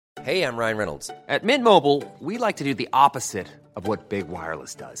Hey, I'm Ryan Reynolds. At Mint Mobile, we like to do the opposite of what Big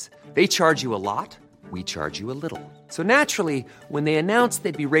Wireless does. They charge you a lot, we charge you a little. So naturally, when they announced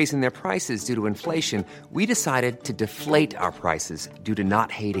they'd be raising their prices due to inflation, we decided to deflate our prices due to not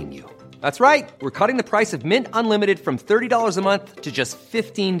hating you. That's right. We're cutting the price of Mint Unlimited from $30 a month to just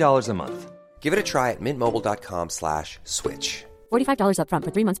 $15 a month. Give it a try at mintmobile.com/switch. $45 up front for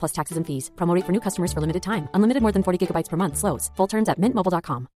 3 months plus taxes and fees. Promo rate for new customers for limited time. Unlimited more than 40 gigabytes per month. Slows full terms at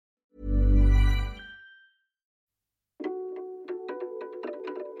mintmobile.com.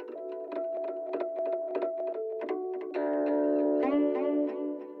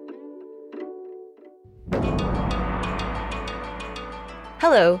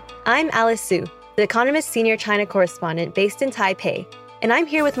 Hello, I'm Alice Su, The Economist senior China correspondent based in Taipei, and I'm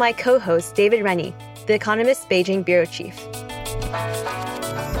here with my co-host David Rennie, The Economist Beijing bureau chief.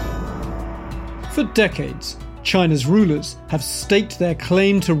 For decades, China's rulers have staked their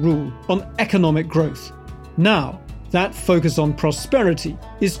claim to rule on economic growth. Now, that focus on prosperity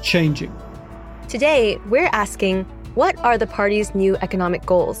is changing. Today, we're asking, what are the party's new economic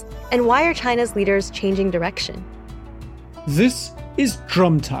goals, and why are China's leaders changing direction? This is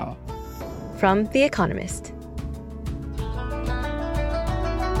Drum Tower. From The Economist.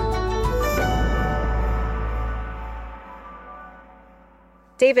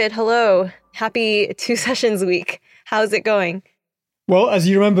 David, hello. Happy Two Sessions Week. How's it going? Well, as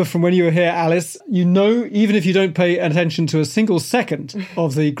you remember from when you were here, Alice, you know, even if you don't pay attention to a single second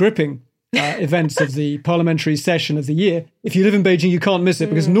of the gripping events of the parliamentary session of the year, if you live in Beijing, you can't miss it,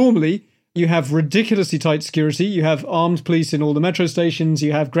 because normally you have ridiculously tight security. You have armed police in all the metro stations.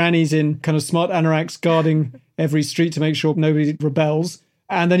 You have grannies in kind of smart anoraks guarding every street to make sure nobody rebels.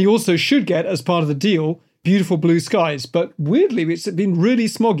 And then you also should get, as part of the deal, beautiful blue skies. But weirdly, it's been really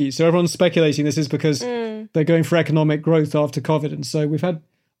smoggy. So everyone's speculating this is because they're going for economic growth after COVID. And so we've had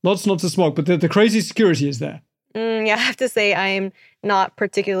lots and lots of smog, but the crazy security is there. Yeah, I have to say I am not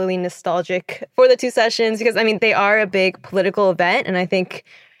particularly nostalgic for the Two Sessions because, I mean, they are a big political event. And I think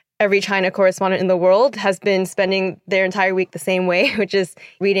every China correspondent in the world has been spending their entire week the same way, which is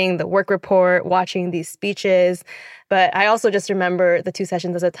reading the work report, watching these speeches. But I also just remember the Two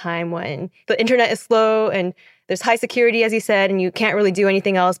Sessions as a time when the internet is slow and there's high security, as you said, and you can't really do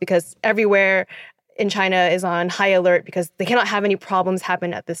anything else because everywhere in China is on high alert because they cannot have any problems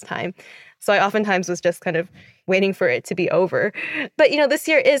happen at this time. So I oftentimes was just kind of waiting for it to be over. But, you know, this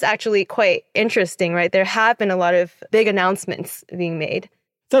year is actually quite interesting, right? There have been a lot of big announcements being made.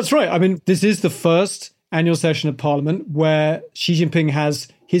 That's right. I mean, this is the first annual session of Parliament where Xi Jinping has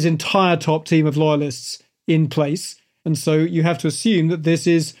his entire top team of loyalists in place. And so you have to assume that this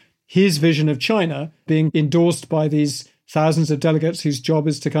is his vision of China being endorsed by these thousands of delegates whose job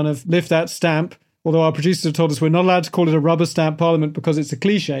is to kind of lift that stamp. Although our producers have told us we're not allowed to call it a rubber stamp parliament because it's a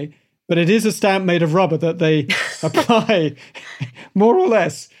cliche, but it is a stamp made of rubber that they apply more or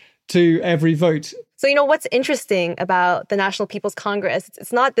less to every vote. So, you know, what's interesting about the National People's Congress,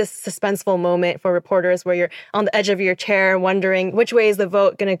 it's not this suspenseful moment for reporters where you're on the edge of your chair wondering which way is the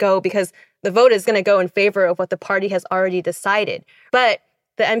vote going to go, because the vote is going to go in favor of what the party has already decided. But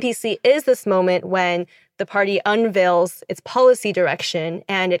the NPC is this moment when the party unveils its policy direction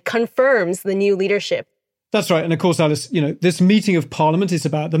and it confirms the new leadership. That's right. And of course, Alice, you know, this meeting of Parliament is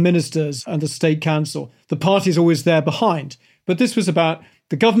about the ministers and the State Council. The party is always there behind. But this was about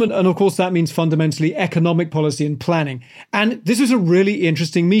the government, and of course that means fundamentally economic policy and planning. And this was a really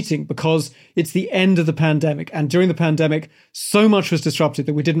interesting meeting because it's the end of the pandemic. And during the pandemic, so much was disrupted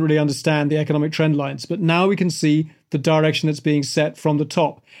that we didn't really understand the economic trend lines. But now we can see the direction that's being set from the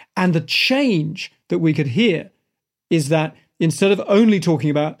top. And the change that we could hear is that instead of only talking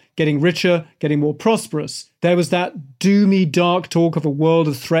about getting richer, getting more prosperous, there was that doomy, dark talk of a world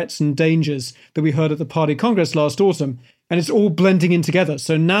of threats and dangers that we heard at the Party Congress last autumn. And it's all blending in together.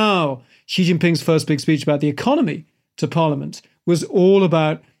 So now Xi Jinping's first big speech about the economy to Parliament was all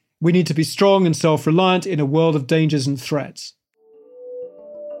about we need to be strong and self-reliant in a world of dangers and threats.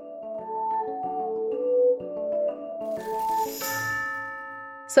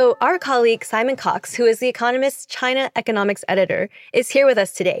 So our colleague Simon Cox, who is The Economist's China economics editor, is here with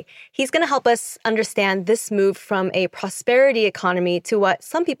us today. He's going to help us understand this move from a prosperity economy to what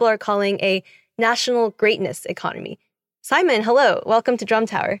some people are calling a national greatness economy. Simon, hello. Welcome to Drum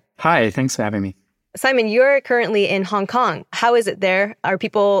Tower. Hi, thanks for having me. Simon, you're currently in Hong Kong. How is it there? Are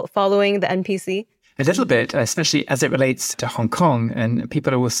people following the NPC? A little bit, especially as it relates to Hong Kong. And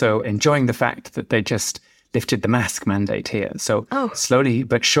people are also enjoying the fact that they just lifted the mask mandate here. So slowly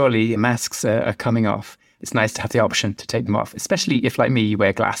but surely, masks are coming off. It's nice to have the option to take them off, especially if, like me, you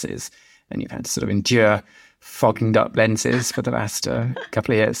wear glasses and you've had to sort of endure fogging up lenses for the last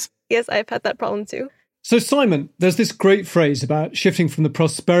couple of years. Yes, I've had that problem too. So, Simon, there's this great phrase about shifting from the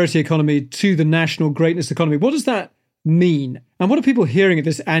prosperity economy to the national greatness economy. What does that mean? And what are people hearing at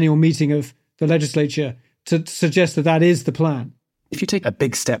this annual meeting of the legislature to suggest that that is the plan? If you take a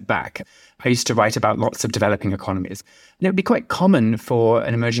big step back, I used to write about lots of developing economies. And it would be quite common for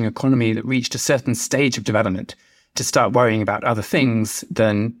an emerging economy that reached a certain stage of development to start worrying about other things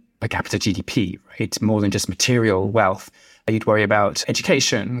than per capita GDP, right? More than just material wealth. You'd worry about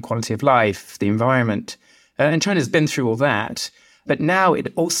education, quality of life, the environment. And China's been through all that. But now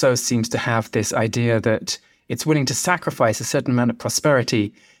it also seems to have this idea that it's willing to sacrifice a certain amount of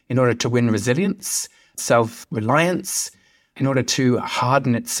prosperity in order to win resilience, self-reliance, in order to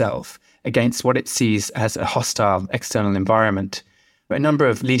harden itself against what it sees as a hostile external environment. A number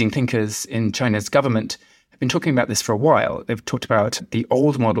of leading thinkers in China's government have been talking about this for a while. They've talked about the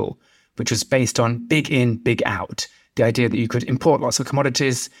old model, which was based on big in, big out. The idea that you could import lots of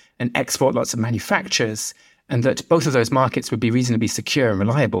commodities and export lots of manufactures, and that both of those markets would be reasonably secure and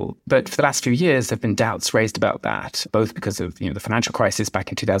reliable. But for the last few years, there have been doubts raised about that, both because of the financial crisis back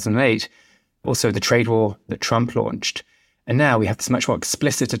in 2008, also the trade war that Trump launched. And now we have this much more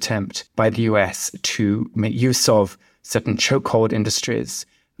explicit attempt by the US to make use of certain chokehold industries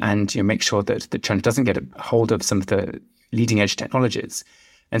and make sure that China doesn't get a hold of some of the leading edge technologies.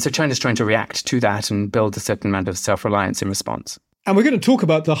 And so China's trying to react to that and build a certain amount of self-reliance in response. And we're going to talk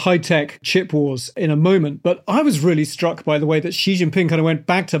about the high-tech chip wars in a moment, but I was really struck by the way that Xi Jinping kind of went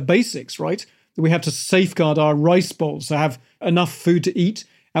back to basics, right? That we have to safeguard our rice bowls to have enough food to eat,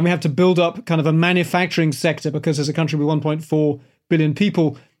 and we have to build up kind of a manufacturing sector because as a country with 1.4 billion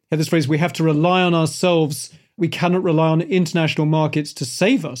people, have this phrase, we have to rely on ourselves. We cannot rely on international markets to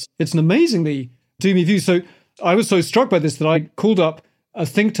save us. It's an amazingly doomy view. So I was so struck by this that I called up a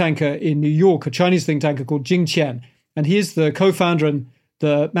think tanker in New York, a Chinese think tanker called Jing Qian. And he is the co-founder and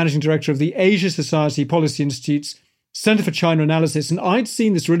the managing director of the Asia Society Policy Institute's Center for China Analysis. And I'd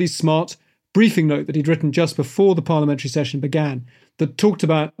seen this really smart briefing note that he'd written just before the parliamentary session began that talked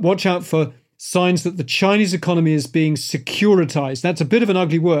about watch out for signs that the Chinese economy is being securitized. That's a bit of an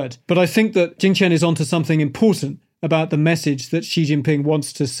ugly word, but I think that Jing Qian is onto something important about the message that Xi Jinping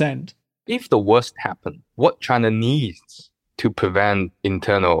wants to send. If the worst happens, what China needs to prevent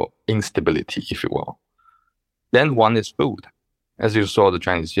internal instability, if you will, then one is food. As you saw the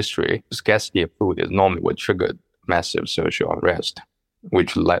Chinese history, scarcity of food is normally what triggered massive social unrest,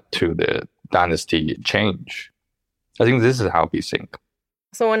 which led to the dynasty change. I think this is how we think.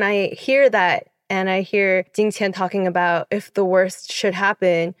 So when I hear that and I hear Jing Qian talking about if the worst should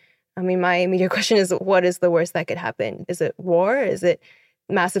happen, I mean, my immediate question is, what is the worst that could happen? Is it war? Is it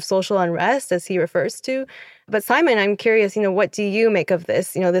massive social unrest, as he refers to? But Simon, I'm curious, what do you make of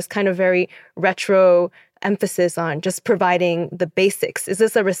this? This kind of very retro emphasis on just providing the basics. Is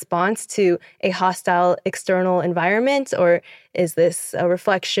this a response to a hostile external environment, or is this a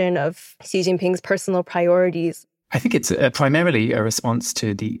reflection of Xi Jinping's personal priorities? I think it's primarily a response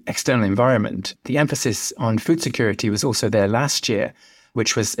to the external environment. The emphasis on food security was also there last year,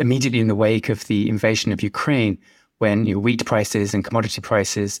 which was immediately in the wake of the invasion of Ukraine, when wheat prices and commodity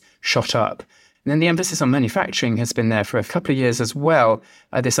prices shot up. And then the emphasis on manufacturing has been there for a couple of years as well.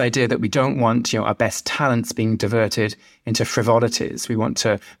 This idea that we don't want our best talents being diverted into frivolities. We want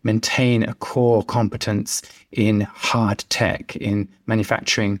to maintain a core competence in hard tech, in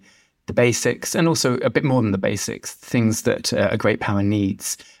manufacturing the basics, and also a bit more than the basics, things that a great power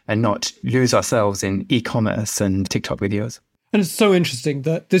needs, and not lose ourselves in e-commerce and TikTok videos. And it's so interesting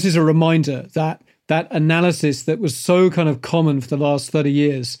that this is a reminder that that analysis that was so kind of common for the last 30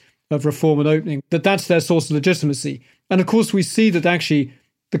 years of reform and opening, that's their source of legitimacy. And of course, we see that actually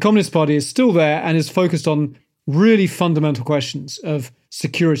the Communist Party is still there and is focused on really fundamental questions of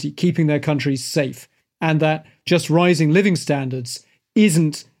security, keeping their countries safe, and that just rising living standards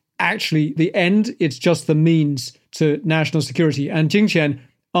isn't actually the end, it's just the means to national security. And Jing Qian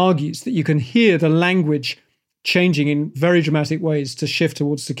argues that you can hear the language changing in very dramatic ways to shift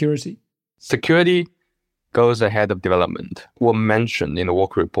towards security. Security goes ahead of development. What mentioned in the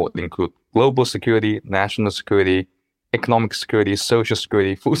Walker Report include global security, national security, economic security, social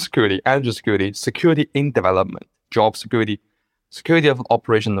security, food security, energy security, security in development, job security, security of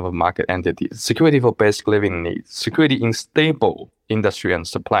operation of a market entity, security for basic living needs, security in stable industry and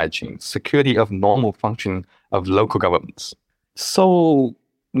supply chains, security of normal functioning of local governments. So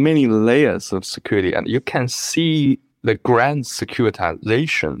many layers of security, and you can see the grand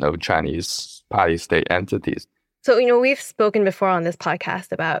securitization of Chinese party-state entities. So, we've spoken before on this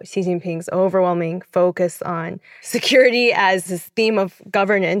podcast about Xi Jinping's overwhelming focus on security as his theme of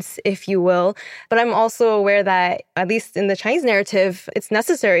governance, if you will. But I'm also aware that, at least in the Chinese narrative, it's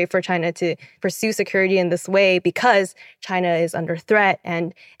necessary for China to pursue security in this way because China is under threat.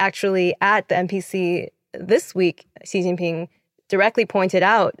 And actually, at the NPC this week, Xi Jinping directly pointed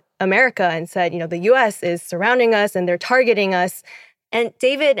out America and said, the U.S. is surrounding us and they're targeting us. And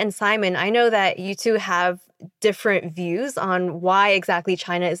David and Simon, I know that you two have different views on why exactly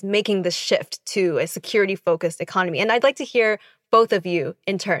China is making this shift to a security-focused economy. And I'd like to hear both of you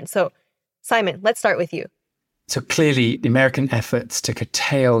in turn. So, Simon, let's start with you. So clearly, the American efforts to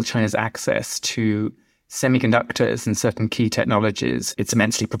curtail China's access to semiconductors and certain key technologies, it's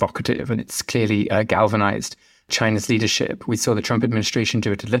immensely provocative and it's clearly galvanized China's leadership. We saw the Trump administration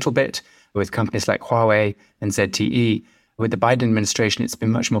do it a little bit with companies like Huawei and ZTE. With the Biden administration, it's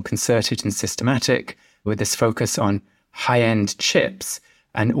been much more concerted and systematic with this focus on high-end chips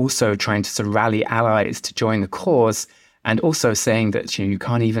and also trying to sort of rally allies to join the cause and also saying that you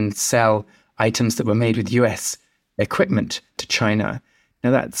can't even sell items that were made with US equipment to China. Now,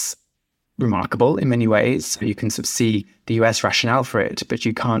 that's remarkable in many ways. You can sort of see the US rationale for it, but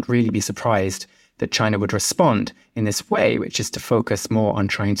you can't really be surprised that China would respond in this way, which is to focus more on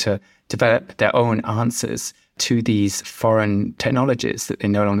trying to develop their own answers to these foreign technologies that they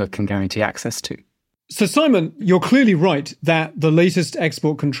no longer can guarantee access to. So, Simon, you're clearly right that the latest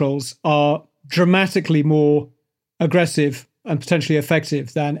export controls are dramatically more aggressive and potentially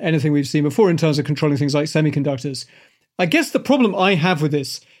effective than anything we've seen before in terms of controlling things like semiconductors. I guess the problem I have with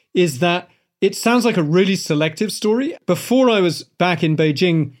this is that it sounds like a really selective story. Before I was back in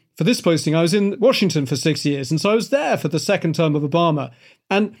Beijing for this posting, I was in Washington for 6 years. And so I was there for the second term of Obama.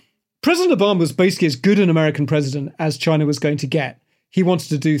 And President Obama was basically as good an American president as China was going to get. He wanted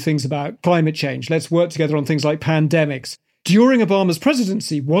to do things about climate change. Let's work together on things like pandemics. During Obama's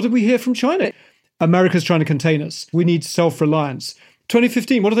presidency, what did we hear from China? America's trying to contain us. We need self-reliance.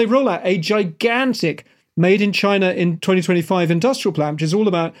 2015, what did they roll out? A gigantic made in China in 2025 industrial plan, which is all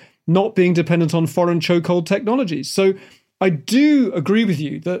about not being dependent on foreign chokehold technologies. So I do agree with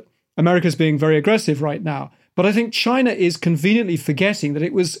you that America's being very aggressive right now. But I think China is conveniently forgetting that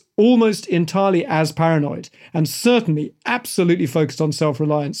it was almost entirely as paranoid and certainly absolutely focused on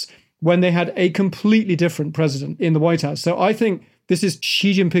self-reliance when they had a completely different president in the White House. So I think this is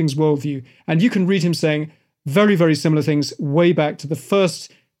Xi Jinping's worldview. And you can read him saying very, very similar things way back to the first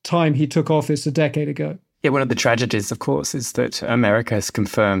time he took office a decade ago. Yeah, one of the tragedies, of course, is that America has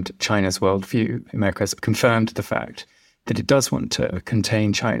confirmed China's worldview. America has confirmed the fact that it does want to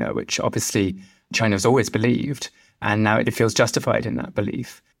contain China, which obviously China has always believed, and now it feels justified in that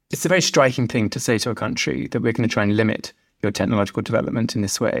belief. It's a very striking thing to say to a country that we're going to try and limit your technological development in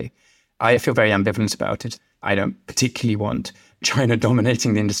this way. I feel very ambivalent about it. I don't particularly want China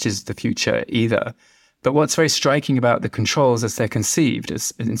dominating the industries of the future either. But what's very striking about the controls as they're conceived,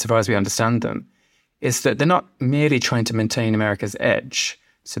 insofar as we understand them, is that they're not merely trying to maintain America's edge.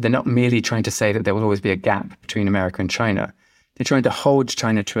 So they're not merely trying to say that there will always be a gap between America and China. They're trying to hold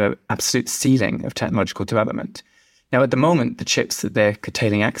China to an absolute ceiling of technological development. Now, at the moment, the chips that they're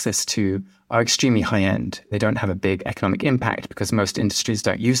curtailing access to are extremely high-end. They don't have a big economic impact because most industries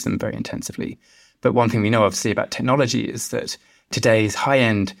don't use them very intensively. But one thing we know, obviously, about technology is that today's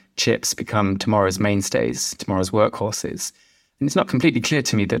high-end chips become tomorrow's mainstays, tomorrow's workhorses. And it's not completely clear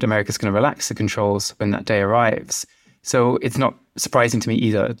to me that America's going to relax the controls when that day arrives. So it's not surprising to me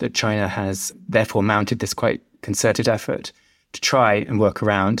either that China has therefore mounted this quite concerted effort to try and work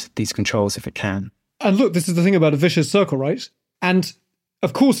around these controls if it can. And look, this is the thing about a vicious circle, right? And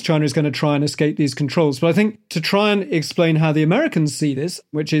of course, China is going to try and escape these controls. But I think to try and explain how the Americans see this,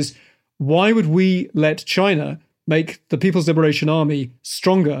 which is why would we let China make the People's Liberation Army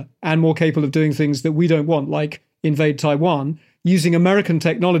stronger and more capable of doing things that we don't want, like invade Taiwan, using American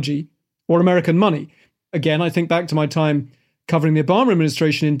technology or American money? Again, I think back to my time covering the Obama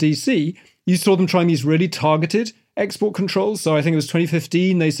administration in DC, you saw them trying these really targeted export controls. So I think it was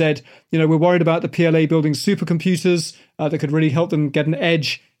 2015, they said, we're worried about the PLA building supercomputers that could really help them get an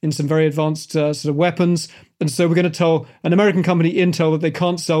edge in some very advanced sort of weapons. And so we're going to tell an American company, Intel, that they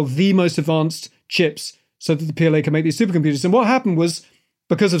can't sell the most advanced chips so that the PLA can make these supercomputers. And what happened was,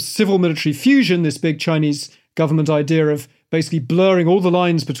 because of civil-military fusion, this big Chinese government idea of basically blurring all the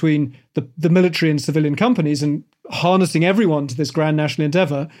lines between the military and civilian companies and harnessing everyone to this grand national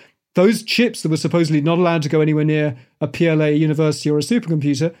endeavor, those chips that were supposedly not allowed to go anywhere near a PLA university or a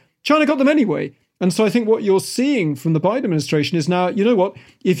supercomputer, China got them anyway. And so I think what you're seeing from the Biden administration is now, you know what,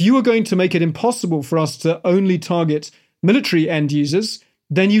 if you are going to make it impossible for us to only target military end users,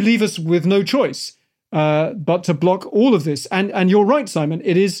 then you leave us with no choice. but to block all of this. And you're right, Simon,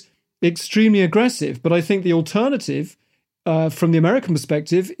 it is extremely aggressive. But I think the alternative from the American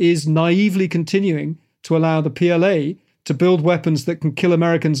perspective is naively continuing to allow the PLA to build weapons that can kill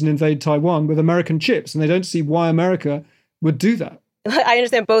Americans and invade Taiwan with American chips. And they don't see why America would do that. I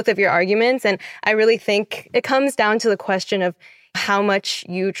understand both of your arguments. And I really think it comes down to the question of how much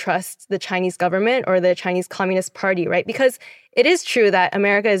you trust the Chinese government or the Chinese Communist Party, right? Because it is true that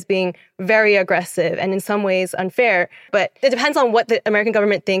America is being very aggressive and in some ways unfair, but it depends on what the American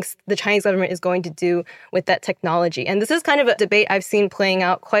government thinks the Chinese government is going to do with that technology. And this is kind of a debate I've seen playing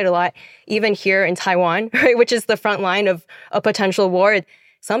out quite a lot, even here in Taiwan, right, which is the front line of a potential war.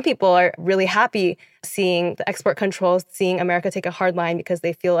 Some people are really happy seeing the export controls, seeing America take a hard line because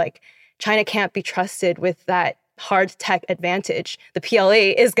they feel like China can't be trusted with that hard tech advantage. The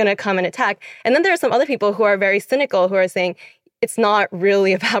PLA is going to come and attack. And then there are some other people who are very cynical who are saying it's not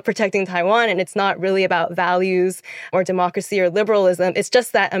really about protecting Taiwan and it's not really about values or democracy or liberalism. It's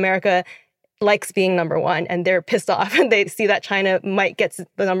just that America likes being number one and they're pissed off and they see that China might get to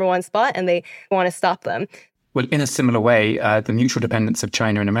the number one spot and they want to stop them. Well, in a similar way, the mutual dependence of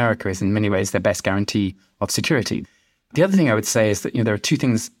China and America is in many ways their best guarantee of security. The other thing I would say is that there are two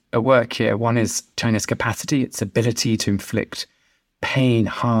things at work here. One is China's capacity, its ability to inflict pain,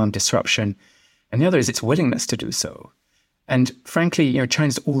 harm, disruption. And the other is its willingness to do so. And frankly,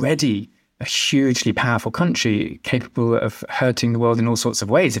 China's already a hugely powerful country capable of hurting the world in all sorts of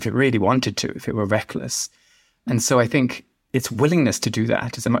ways if it really wanted to, if it were reckless. And so I think its willingness to do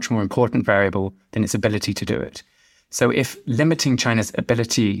that is a much more important variable than its ability to do it. So if limiting China's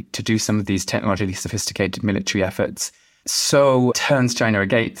ability to do some of these technologically sophisticated military efforts so turns China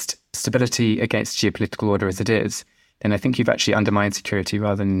against stability, against geopolitical order as it is, then I think you've actually undermined security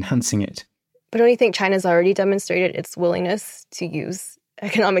rather than enhancing it. But don't you think China's already demonstrated its willingness to use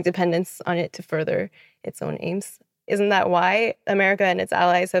economic dependence on it to further its own aims? Isn't that why America and its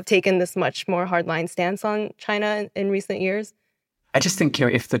allies have taken this much more hardline stance on China in recent years? I just think,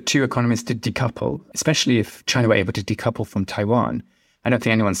 if the two economies did decouple, especially if China were able to decouple from Taiwan, I don't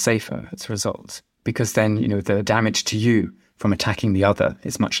think anyone's safer as a result, because then, the damage to you from attacking the other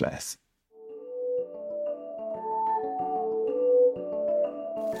is much less.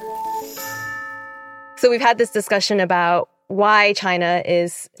 So we've had this discussion about why China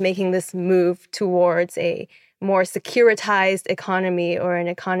is making this move towards a more securitized economy or an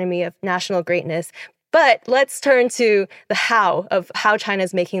economy of national greatness. But let's turn to the how of how China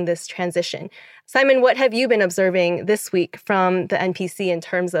is making this transition. Simon, what have you been observing this week from the NPC in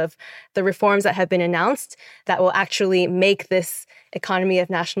terms of the reforms that have been announced that will actually make this economy of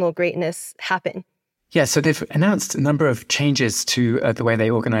national greatness happen? Yeah, so they've announced a number of changes to the way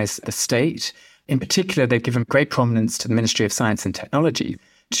they organize the state. In particular, they've given great prominence to the Ministry of Science and Technology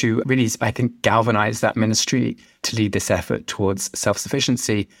to really, I think, galvanize that ministry to lead this effort towards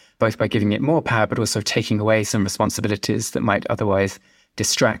self-sufficiency, both by giving it more power, but also taking away some responsibilities that might otherwise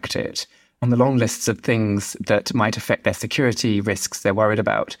distract it. On the long lists of things that might affect their security risks they're worried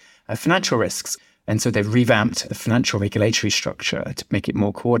about, financial risks. And so they've revamped the financial regulatory structure to make it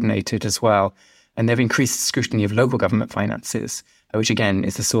more coordinated as well. And they've increased scrutiny of local government finances, which again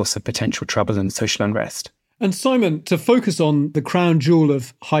is a source of potential trouble and social unrest. And Simon, to focus on the crown jewel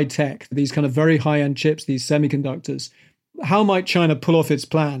of high tech, these kind of very high-end chips, these semiconductors, how might China pull off its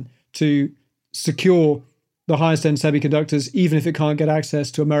plan to secure the highest-end semiconductors, even if it can't get access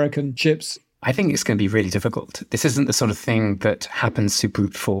to American chips? I think it's going to be really difficult. This isn't the sort of thing that happens through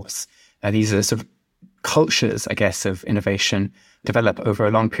brute force. These are sort of cultures, I guess, of innovation develop over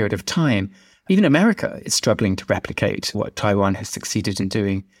a long period of time. Even America is struggling to replicate what Taiwan has succeeded in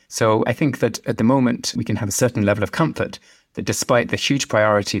doing. So I think that at the moment, we can have a certain level of comfort that despite the huge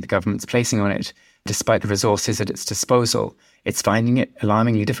priority the government's placing on it, despite the resources at its disposal, it's finding it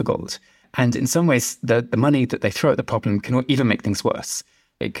alarmingly difficult. And in some ways, the money that they throw at the problem can even make things worse.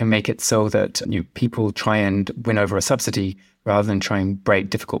 It can make it so that people try and win over a subsidy rather than try and break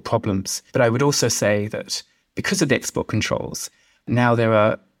difficult problems. But I would also say that because of the export controls, now there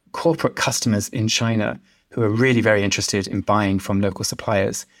are corporate customers in China who are really very interested in buying from local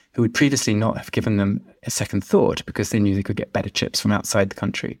suppliers who would previously not have given them a second thought because they knew they could get better chips from outside the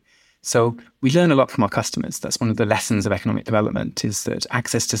country. So we learn a lot from our customers. That's one of the lessons of economic development, is that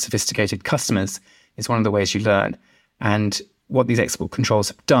access to sophisticated customers is one of the ways you learn. And what these export controls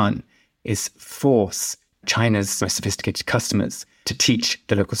have done is force China's most sophisticated customers to teach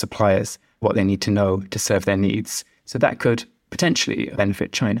the local suppliers what they need to know to serve their needs. So that could potentially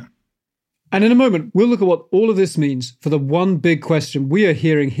benefit China. And in a moment, we'll look at what all of this means for the one big question we are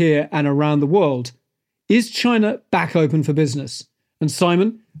hearing here and around the world. Is China back open for business? And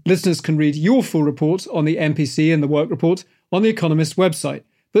Simon, listeners can read your full report on the MPC and the work report on The Economist website.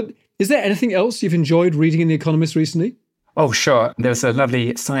 But is there anything else you've enjoyed reading in The Economist recently? Oh, sure. There was a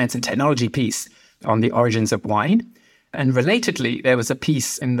lovely science and technology piece on the origins of wine. And relatedly, there was a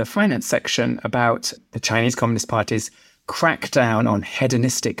piece in the finance section about the Chinese Communist Party's crackdown on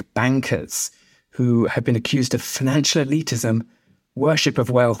hedonistic bankers who have been accused of financial elitism, worship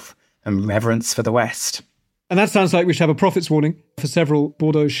of wealth, and reverence for the West. And that sounds like we should have a profits warning for several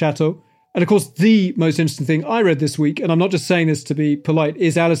Bordeaux chateaux. And of course, the most interesting thing I read this week, and I'm not just saying this to be polite,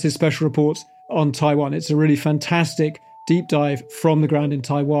 is Alice's special report on Taiwan. It's a really fantastic deep dive from the ground in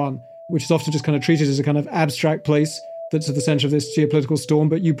Taiwan, which is often just kind of treated as a kind of abstract place that's at the center of this geopolitical storm,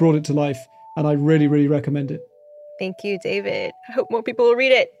 but you brought it to life, and I really, really recommend it. Thank you, David. I hope more people will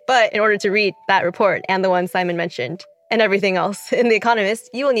read it. But in order to read that report and the one Simon mentioned, and everything else in The Economist,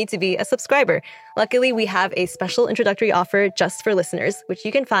 you will need to be a subscriber. Luckily, we have a special introductory offer just for listeners, which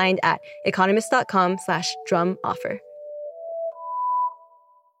you can find at economist.com/drum offer.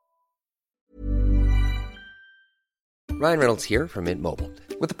 Ryan Reynolds here from Mint Mobile.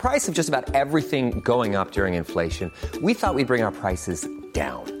 With the price of just about everything going up during inflation, we thought we'd bring our prices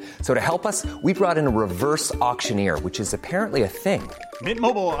down. So to help us, we brought in a reverse auctioneer, which is apparently a thing. Mint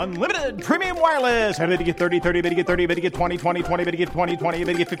Mobile Unlimited Premium Wireless. How to get 30, 30, bit to get 30, bit to get 20, 20, 20, bit to get 20, 20,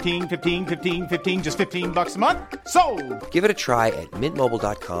 bit to get 15, 15, 15, 15, just $15 a month? Sold! Give it a try at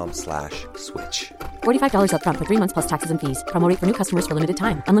mintmobile.com/switch. $45 up front for 3 months plus taxes and fees. Promo rate for new customers for limited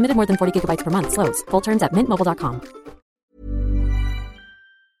time. Unlimited more than 40 gigabytes per month. Slows full terms at mintmobile.com.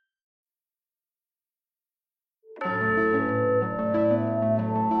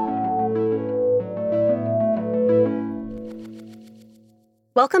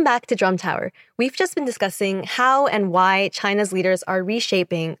 Welcome back to Drum Tower. We've just been discussing how and why China's leaders are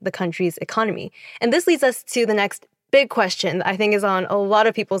reshaping the country's economy. And this leads us to the next big question that I think is on a lot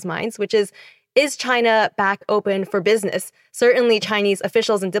of people's minds, which is China back open for business? Certainly, Chinese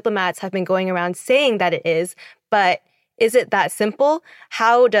officials and diplomats have been going around saying that it is, but is it that simple?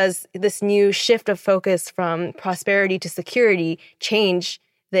 How does this new shift of focus from prosperity to security change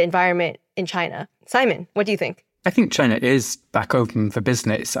the environment in China? Simon, what do you think? I think China is back open for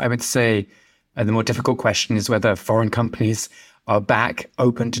business. I would say the more difficult question is whether foreign companies are back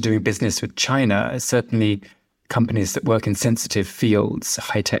open to doing business with China. Certainly, companies that work in sensitive fields,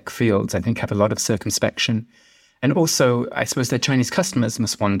 high-tech fields, I think have a lot of circumspection. And also, I suppose their Chinese customers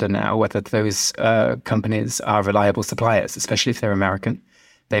must wonder now whether those companies are reliable suppliers, especially if they're American.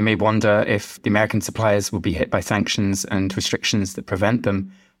 They may wonder if the American suppliers will be hit by sanctions and restrictions that prevent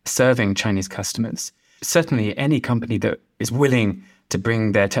them serving Chinese customers. Certainly, any company that is willing to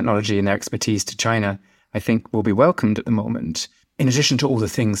bring their technology and their expertise to China, I think, will be welcomed at the moment. In addition to all the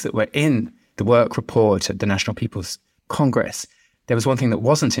things that were in the work report at the National People's Congress, there was one thing that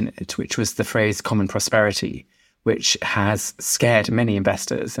wasn't in it, which was the phrase common prosperity, which has scared many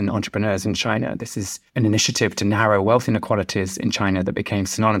investors and entrepreneurs in China. This is an initiative to narrow wealth inequalities in China that became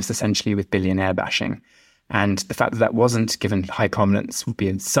synonymous essentially with billionaire bashing. And the fact that that wasn't given high prominence would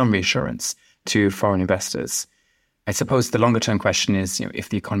be some reassurance to foreign investors. I suppose the longer term question is, if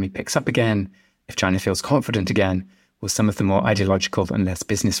the economy picks up again, if China feels confident again, will some of the more ideological and less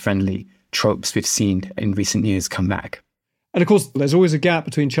business friendly tropes we've seen in recent years come back? And of course, there's always a gap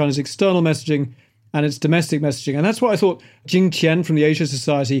between China's external messaging and its domestic messaging. And that's why I thought Jing Qian from the Asia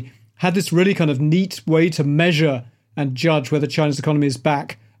Society had this really kind of neat way to measure and judge whether China's economy is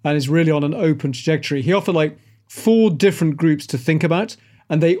back and is really on an open trajectory. He offered 4 different groups to think about,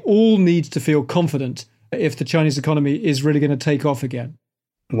 and they all need to feel confident if the Chinese economy is really going to take off again.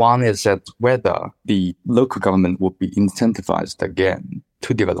 One is that whether the local government will be incentivized again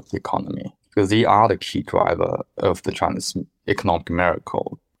to develop the economy, because they are the key driver of the Chinese economic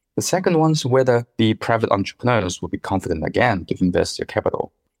miracle. The second one is whether the private entrepreneurs will be confident again to invest their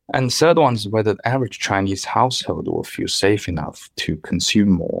capital. And the third one is whether the average Chinese household will feel safe enough to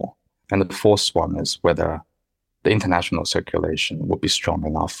consume more. And the fourth one is whether the international circulation will be strong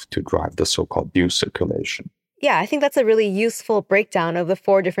enough to drive the so-called dual circulation. Yeah, I think that's a really useful breakdown of the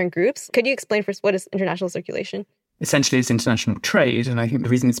 4 different groups. Could you explain first what is international circulation? Essentially, it's international trade. And I think the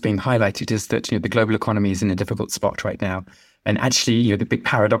reason it's being highlighted is that the global economy is in a difficult spot right now. And actually, the big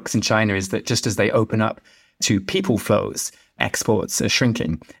paradox in China is that just as they open up to people flows, exports are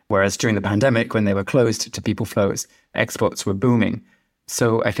shrinking. Whereas during the pandemic, when they were closed to people flows, exports were booming.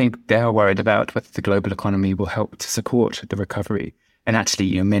 So I think they're worried about whether the global economy will help to support the recovery. And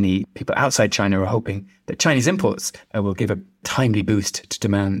actually, many people outside China are hoping that Chinese imports will give a timely boost to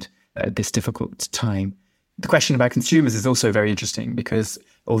demand at this difficult time. The question about consumers is also very interesting because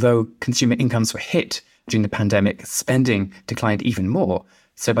although consumer incomes were hit during the pandemic, spending declined even more.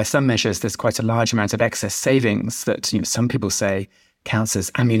 So by some measures, there's quite a large amount of excess savings that some people say counts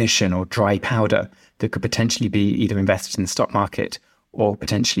as ammunition or dry powder that could potentially be either invested in the stock market or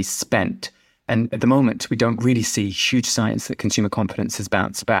potentially spent. And at the moment, we don't really see huge signs that consumer confidence has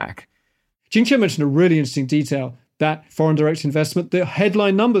bounced back. Jing-Qian mentioned a really interesting detail, that foreign direct investment, the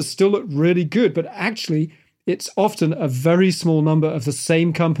headline numbers still look really good, but actually it's often a very small number of the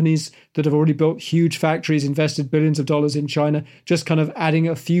same companies that have already built huge factories, invested billions of dollars in China, just kind of adding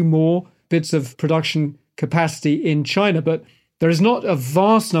a few more bits of production capacity in China. But there is not a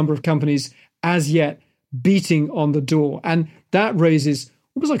vast number of companies as yet beating on the door. And that raises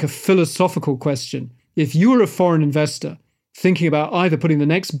almost like a philosophical question. If you were a foreign investor thinking about either putting the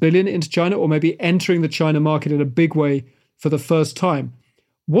next billion into China or maybe entering the China market in a big way for the first time,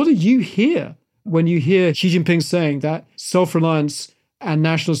 what do you hear when you hear Xi Jinping saying that self-reliance and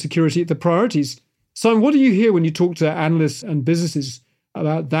national security are the priorities? Simon, what do you hear when you talk to analysts and businesses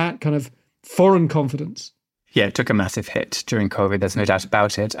about that kind of foreign confidence? Yeah, it took a massive hit during COVID, there's no doubt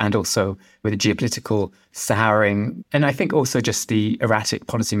about it, and also with the geopolitical souring. And I think also just the erratic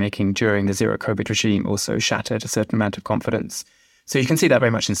policymaking during the zero COVID regime also shattered a certain amount of confidence. So you can see that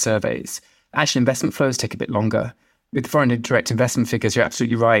very much in surveys. Actually, investment flows take a bit longer. With foreign direct investment figures, you're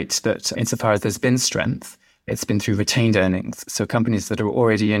absolutely right that insofar as there's been strength, it's been through retained earnings. So companies that are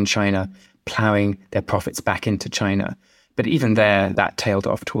already in China ploughing their profits back into China. But even there, that tailed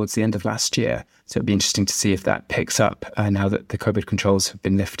off towards the end of last year. So it'd be interesting to see if that picks up now that the COVID controls have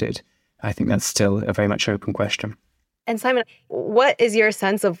been lifted. I think that's still a very much open question. And Simon, what is your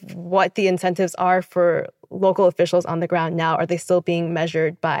sense of what the incentives are for local officials on the ground now? Are they still being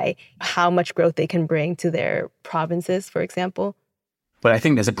measured by how much growth they can bring to their provinces, for example? Well, I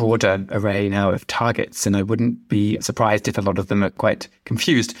think there's a broader array now of targets, and I wouldn't be surprised if a lot of them are quite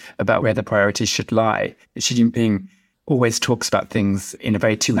confused about where the priorities should lie. Xi Jinping always talks about things in a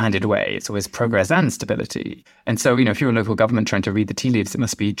very two-handed way. It's always progress and stability. And so, if you're a local government trying to read the tea leaves, it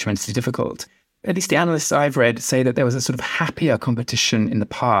must be tremendously difficult. At least the analysts I've read say that there was a sort of happier competition in the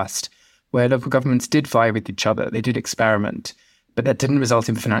past where local governments did vie with each other. They did experiment, but that didn't result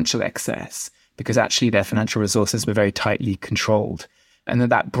in financial excess because actually their financial resources were very tightly controlled. And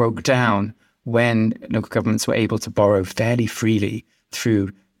that broke down when local governments were able to borrow fairly freely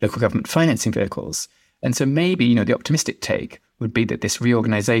through local government financing vehicles. And so maybe, the optimistic take would be that this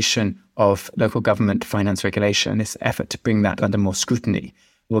reorganization of local government finance regulation, this effort to bring that under more scrutiny,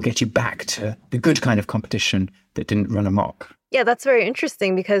 will get you back to the good kind of competition that didn't run amok. Yeah, that's very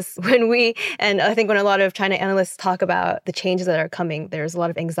interesting because when I think when a lot of China analysts talk about the changes that are coming, there's a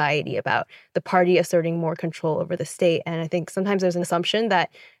lot of anxiety about the party asserting more control over the state. And I think sometimes there's an assumption that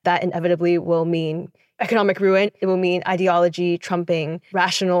inevitably will mean economic ruin. It will mean ideology trumping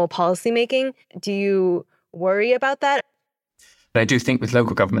rational policymaking. Do you worry about that? But I do think with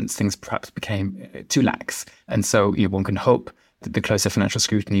local governments, things perhaps became too lax. And so one can hope that the closer financial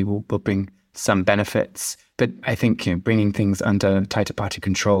scrutiny will bring some benefits. But I think bringing things under tighter party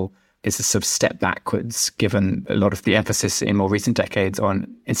control is a sort of step backwards, given a lot of the emphasis in more recent decades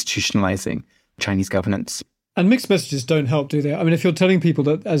on institutionalizing Chinese governance. And mixed messages don't help, do they? I mean, if you're telling people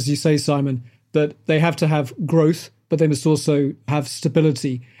that, as you say, Simon, that they have to have growth, but they must also have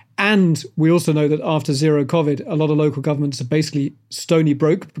stability. And we also know that after zero COVID, a lot of local governments are basically stony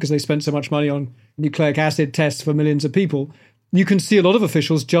broke because they spent so much money on nucleic acid tests for millions of people. You can see a lot of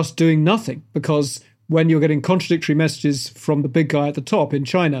officials just doing nothing because when you're getting contradictory messages from the big guy at the top in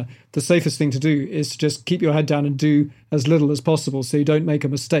China, the safest thing to do is to just keep your head down and do as little as possible so you don't make a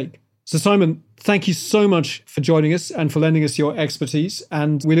mistake. So Simon, thank you so much for joining us and for lending us your expertise.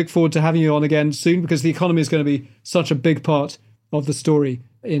 And we look forward to having you on again soon because the economy is going to be such a big part of the story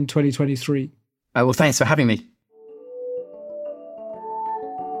in 2023. Well, thanks for having me.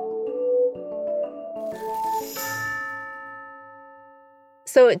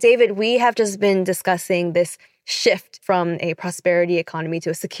 So, David, we have just been discussing this shift from a prosperity economy to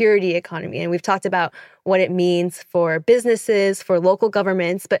a security economy. And we've talked about what it means for businesses, for local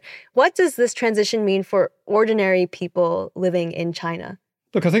governments. But what does this transition mean for ordinary people living in China?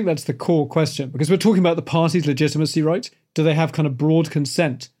 Look, I think that's the core question because we're talking about the party's legitimacy, right? Do they have kind of broad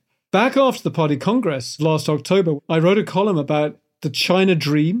consent? Back after the party congress last October, I wrote a column about the China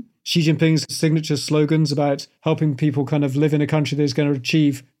dream, Xi Jinping's signature slogans about helping people kind of live in a country that is going to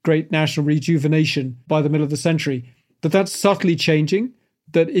achieve great national rejuvenation by the middle of the century. That's subtly changing,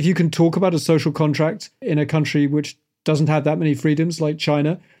 that if you can talk about a social contract in a country which doesn't have that many freedoms like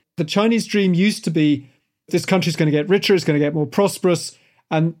China, the Chinese dream used to be this country's going to get richer, it's going to get more prosperous.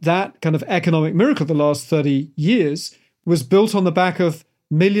 And that kind of economic miracle of the last 30 years was built on the back of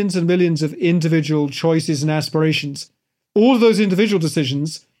millions and millions of individual choices and aspirations. All of those individual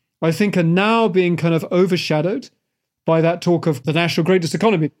decisions, I think, are now being kind of overshadowed by that talk of the national greatness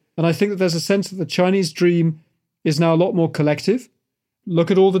economy. And I think that there's a sense that the Chinese dream is now a lot more collective. Look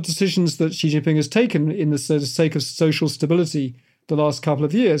at all the decisions that Xi Jinping has taken in the sake of social stability the last couple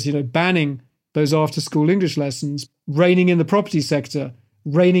of years, banning those after-school English lessons, reining in the property sector,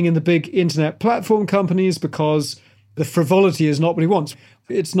 reining in the big internet platform companies because the frivolity is not what he wants.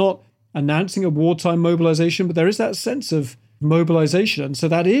 It's not announcing a wartime mobilization, but there is that sense of mobilization. And so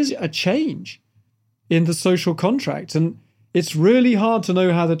that is a change in the social contract. And it's really hard to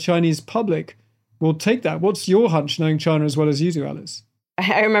know how the Chinese public will take that. What's your hunch, knowing China as well as you do, Alice?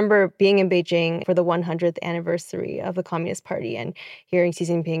 I remember being in Beijing for the 100th anniversary of the Communist Party and hearing Xi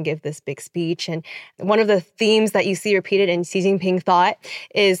Jinping give this big speech. And one of the themes that you see repeated in Xi Jinping thought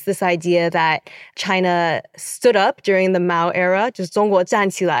is this idea that China stood up during the Mao era, just 中国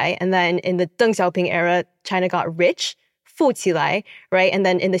站起来, and then in the Deng Xiaoping era, China got rich, 富起来, right? And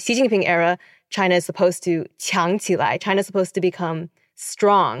then in the Xi Jinping era, China is supposed to 强起来. China is supposed to become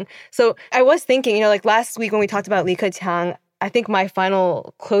strong. So I was thinking, like last week when we talked about Li Keqiang, I think my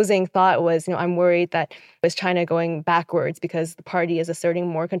final closing thought was, I'm worried that is China going backwards because the party is asserting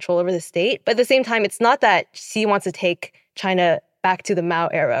more control over the state. But at the same time, it's not that Xi wants to take China back to the Mao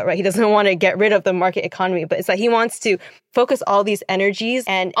era, right? He doesn't want to get rid of the market economy, but it's that he wants to focus all these energies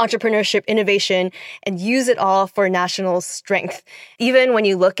and entrepreneurship, innovation, and use it all for national strength. Even when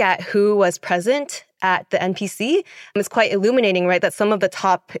you look at who was present at the NPC, it's quite illuminating, right? That some of the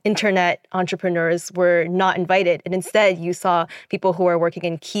top internet entrepreneurs were not invited. And instead, you saw people who are working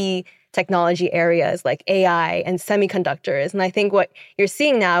in key technology areas like AI and semiconductors. And I think what you're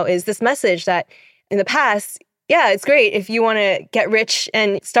seeing now is this message that in the past, yeah, it's great if you want to get rich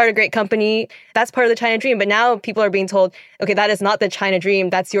and start a great company. That's part of the China dream. But now people are being told, okay, that is not the China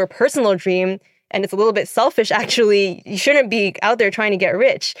dream. That's your personal dream. And it's a little bit selfish, actually. You shouldn't be out there trying to get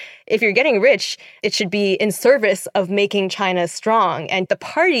rich. If you're getting rich, it should be in service of making China strong. And the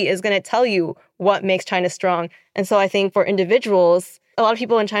party is going to tell you what makes China strong. And so I think for individuals, a lot of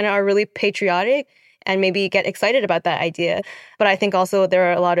people in China are really patriotic and maybe get excited about that idea. But I think also there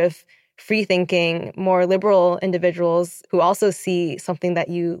are a lot of free-thinking, more liberal individuals who also see something that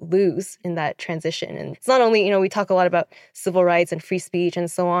you lose in that transition. And it's not only, we talk a lot about civil rights and free speech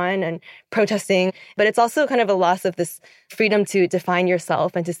and so on and protesting, but it's also kind of a loss of this freedom to define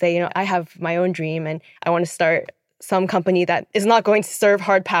yourself and to say, I have my own dream and I want to start some company that is not going to serve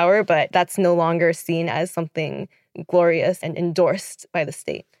hard power, but that's no longer seen as something glorious and endorsed by the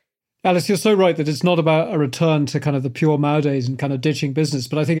state. Alice, you're so right that it's not about a return to kind of the pure Mao days and kind of ditching business,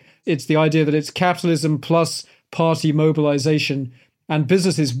 but I think it's the idea that it's capitalism plus party mobilization, and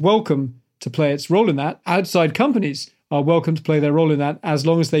business is welcome to play its role in that. Outside companies are welcome to play their role in that as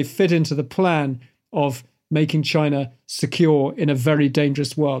long as they fit into the plan of making China secure in a very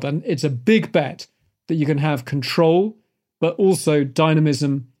dangerous world. And it's a big bet that you can have control, but also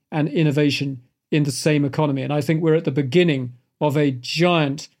dynamism and innovation in the same economy. And I think we're at the beginning of a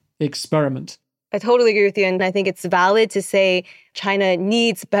giant experiment. I totally agree with you. And I think it's valid to say China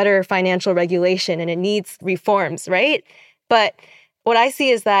needs better financial regulation and it needs reforms, right? But what I see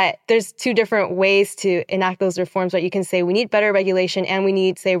is that there's two different ways to enact those reforms, right? You can say we need better regulation and we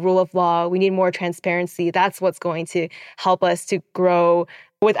need, say, rule of law. We need more transparency. That's what's going to help us to grow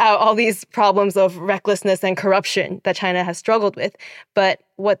without all these problems of recklessness and corruption that China has struggled with. But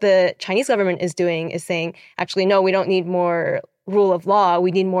what the Chinese government is doing is saying, actually, no, we don't need more rule of law.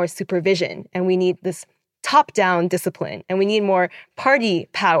 We need more supervision and we need this top-down discipline and we need more party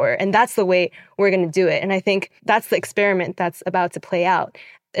power. And that's the way we're going to do it. And I think that's the experiment that's about to play out.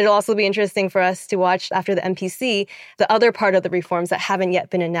 It'll also be interesting for us to watch after the MPC, the other part of the reforms that haven't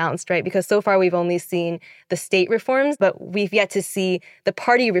yet been announced, right? Because so far we've only seen the state reforms, but we've yet to see the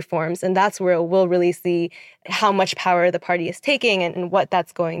party reforms. And that's where we'll really see how much power the party is taking and what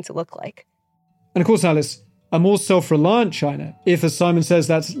that's going to look like. And of course, Alice, a more self-reliant China, if, as Simon says,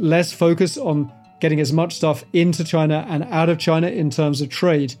 that's less focus on getting as much stuff into China and out of China in terms of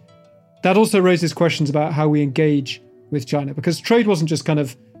trade, that also raises questions about how we engage with China. Because trade wasn't just kind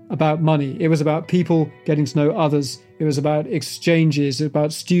of about money. It was about people getting to know others. It was about exchanges,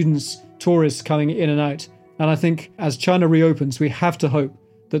 about students, tourists coming in and out. And I think as China reopens, we have to hope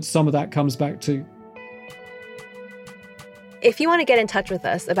that some of that comes back too. If you want to get in touch with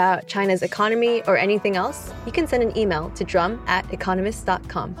us about China's economy or anything else, you can send an email to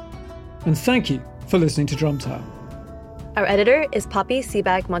drum@economist.com. And thank you for listening to Drum Tower. Our editor is Poppy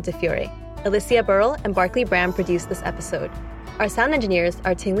Sebag Montefiore. Alicia Burrell and Barclay Bram produced this episode. Our sound engineers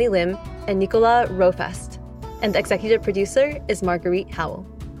are Tingli Lim and Nicola Rofast. And the executive producer is Marguerite Howell.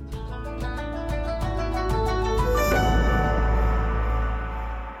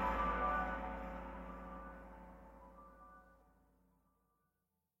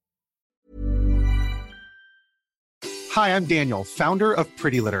 Hi, I'm Daniel, founder of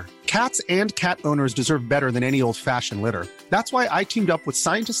Pretty Litter. Cats and cat owners deserve better than any old-fashioned litter. That's why I teamed up with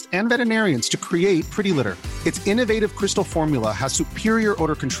scientists and veterinarians to create Pretty Litter. Its innovative crystal formula has superior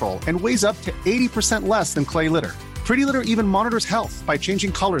odor control and weighs up to 80% less than clay litter. Pretty Litter even monitors health by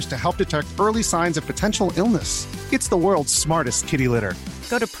changing colors to help detect early signs of potential illness. It's the world's smartest kitty litter.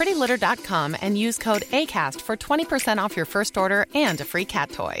 Go to prettylitter.com and use code ACAST for 20% off your first order and a free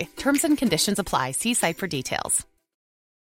cat toy. Terms and conditions apply. See site for details.